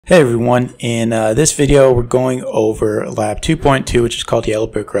Hey everyone, in this video we're going over lab 2.2, which is called Yellow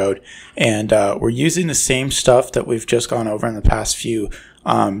Brick Road, and we're using the same stuff that we've just gone over in the past few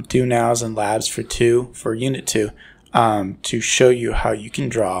do nows and labs for unit 2 to show you how you can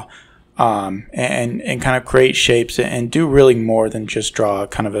draw and kind of create shapes and do really more than just draw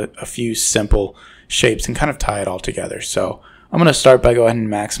kind of a few simple shapes and kind of tie it all together. So I'm going to start by going ahead and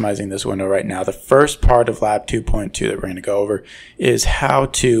maximizing this window right now. The first part of lab 2.2 that we're going to go over is how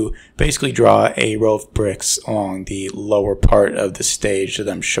to basically draw a row of bricks along the lower part of the stage that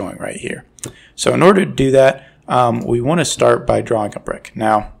I'm showing right here. So in order to do that, we want to start by drawing a brick.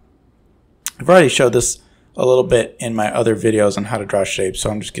 Now, I've already showed this a little bit in my other videos on how to draw shapes, so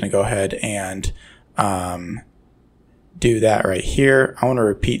I'm just going to go ahead and do that right here. I want to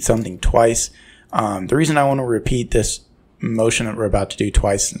repeat something twice. The reason I want to repeat this motion that we're about to do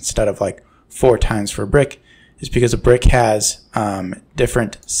twice instead of like 4 times for a brick is because a brick has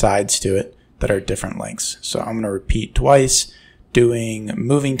different sides to it that are different lengths. So I'm going to repeat twice, doing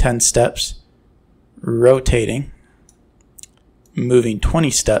moving 10 steps, rotating, moving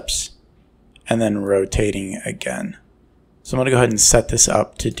 20 steps, and then rotating again. So I'm going to go ahead and set this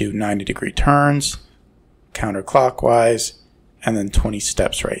up to do 90-degree turns, counterclockwise, and then 20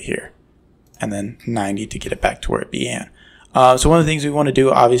 steps right here, and then 90 to get it back to where it began. So one of the things we want to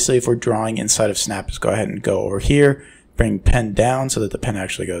do, obviously, if we're drawing inside of Snap, is go ahead and go over here, bring pen down so that the pen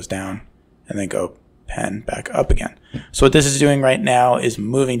actually goes down, and then go pen back up again. So what this is doing right now is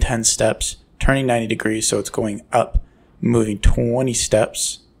moving 10 steps, turning 90 degrees, so it's going up, moving 20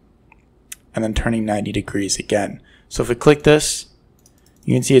 steps, and then turning 90 degrees again. So if we click this,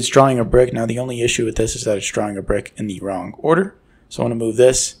 you can see it's drawing a brick. Now the only issue with this is that it's drawing a brick in the wrong order. So I want to move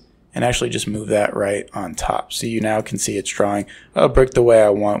this and actually just move that right on top. So you now can see it's drawing a brick the way I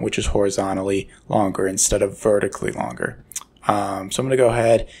want, which is horizontally longer instead of vertically longer. So I'm going to go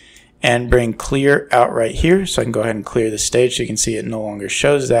ahead and bring clear out right here, so I can go ahead and clear the stage so you can see it no longer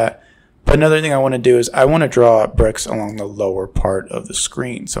shows that. But another thing I want to do is I want to draw bricks along the lower part of the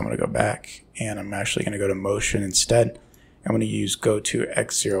screen. So I'm going to go back and I'm actually going to go to motion instead. I'm going to use go to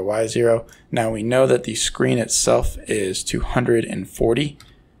X0, Y0. Now we know that the screen itself is 240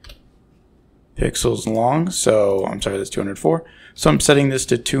 pixels long, so I'm sorry, that's 204. So I'm setting this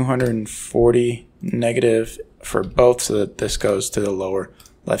to 240 negative for both so that this goes to the lower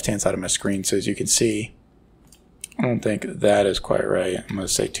left hand side of my screen. So as you can see, I don't think that is quite right. I'm going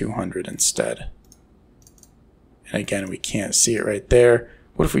to say 200 instead. And again, we can't see it right there.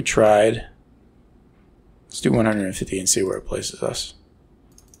 What if we tried? Let's do 150 and see where it places us.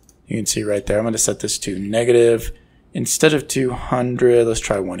 You can see right there. I'm going to set this to negative. Instead of 200, let's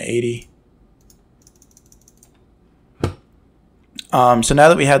try 180. So now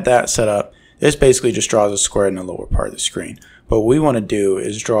that we had that set up, this basically just draws a square in the lower part of the screen. But what we want to do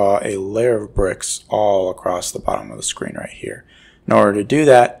is draw a layer of bricks all across the bottom of the screen right here. In order to do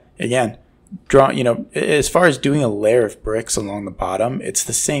that, again, as far as doing a layer of bricks along the bottom, it's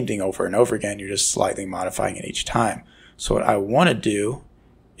the same thing over and over again. You're just slightly modifying it each time. So what I want to do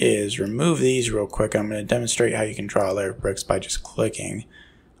is remove these real quick. I'm going to demonstrate how you can draw a layer of bricks by just clicking.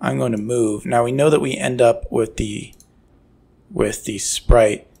 I'm going to move. Now we know that we end up with the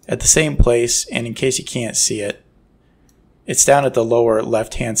sprite at the same place, and in case you can't see it, it's down at the lower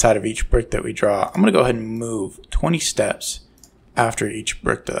left hand side of each brick that we draw. I'm going to go ahead and move 20 steps after each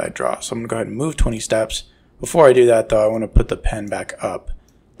brick that I draw. So I'm going to go ahead and move 20 steps. Before I do that though, I want to put the pen back up.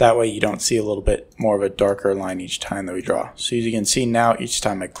 That way you don't see a little bit more of a darker line each time that we draw. So as you can see now, each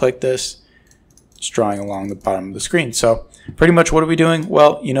time I click this, it's drawing along the bottom of the screen. So pretty much what are we doing?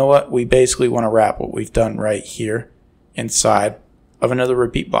 Well, you know what? We basically want to wrap what we've done right here inside of another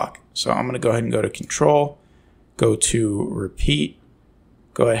repeat block. So I'm going to go ahead and go to Control, go to Repeat,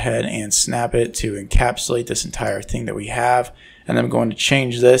 go ahead and snap it to encapsulate this entire thing that we have, and then I'm going to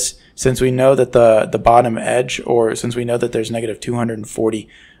change this since we know that the bottom edge, or since we know that there's negative 240,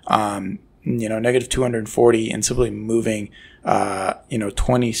 negative 240, and simply moving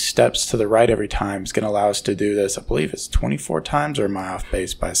 20 steps to the right every time is going to allow us to do this. I believe it's 24 times, or am I off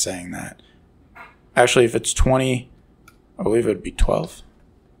base by saying that? Actually, if it's 20, I believe it would be 12.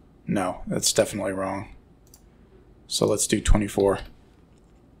 No, that's definitely wrong. So let's do 24.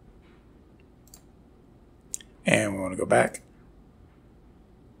 And we want to go back.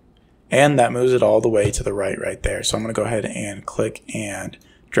 And that moves it all the way to the right there. So I'm going to go ahead and click and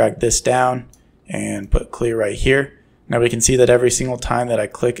drag this down and put clear right here. Now we can see that every single time that I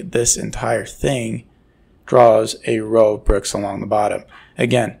click, this entire thing draws a row of bricks along the bottom.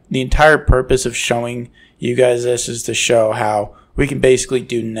 Again, the entire purpose of showing you guys this is to show how we can basically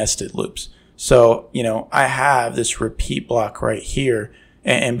do nested loops. So, I have this repeat block right here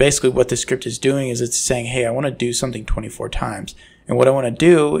And basically what the script is doing is it's saying, hey, I want to do something 24 times. And what I want to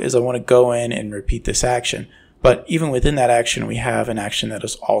do is I want to go in and repeat this action. But even within that action, we have an action that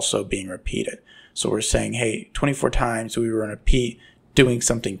is also being repeated. So we're saying, hey, 24 times we were going to repeat doing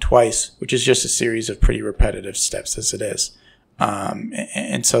something twice, which is just a series of pretty repetitive steps as it is.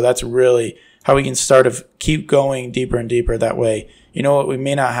 And so that's really how we can start to keep going deeper and deeper. That way, you know what, we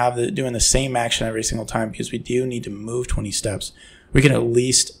may not have doing the same action every single time because we do need to move 20 steps. We can at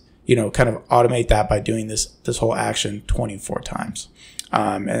least, you know, kind of automate that by doing this whole action 24 times.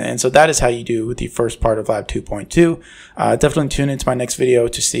 And so that is how you do the first part of Lab 2.2. Definitely tune into my next video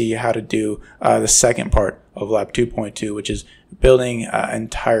to see how to do the second part of Lab 2.2, which is building an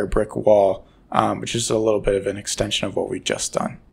entire brick wall, which is a little bit of an extension of what we've just done.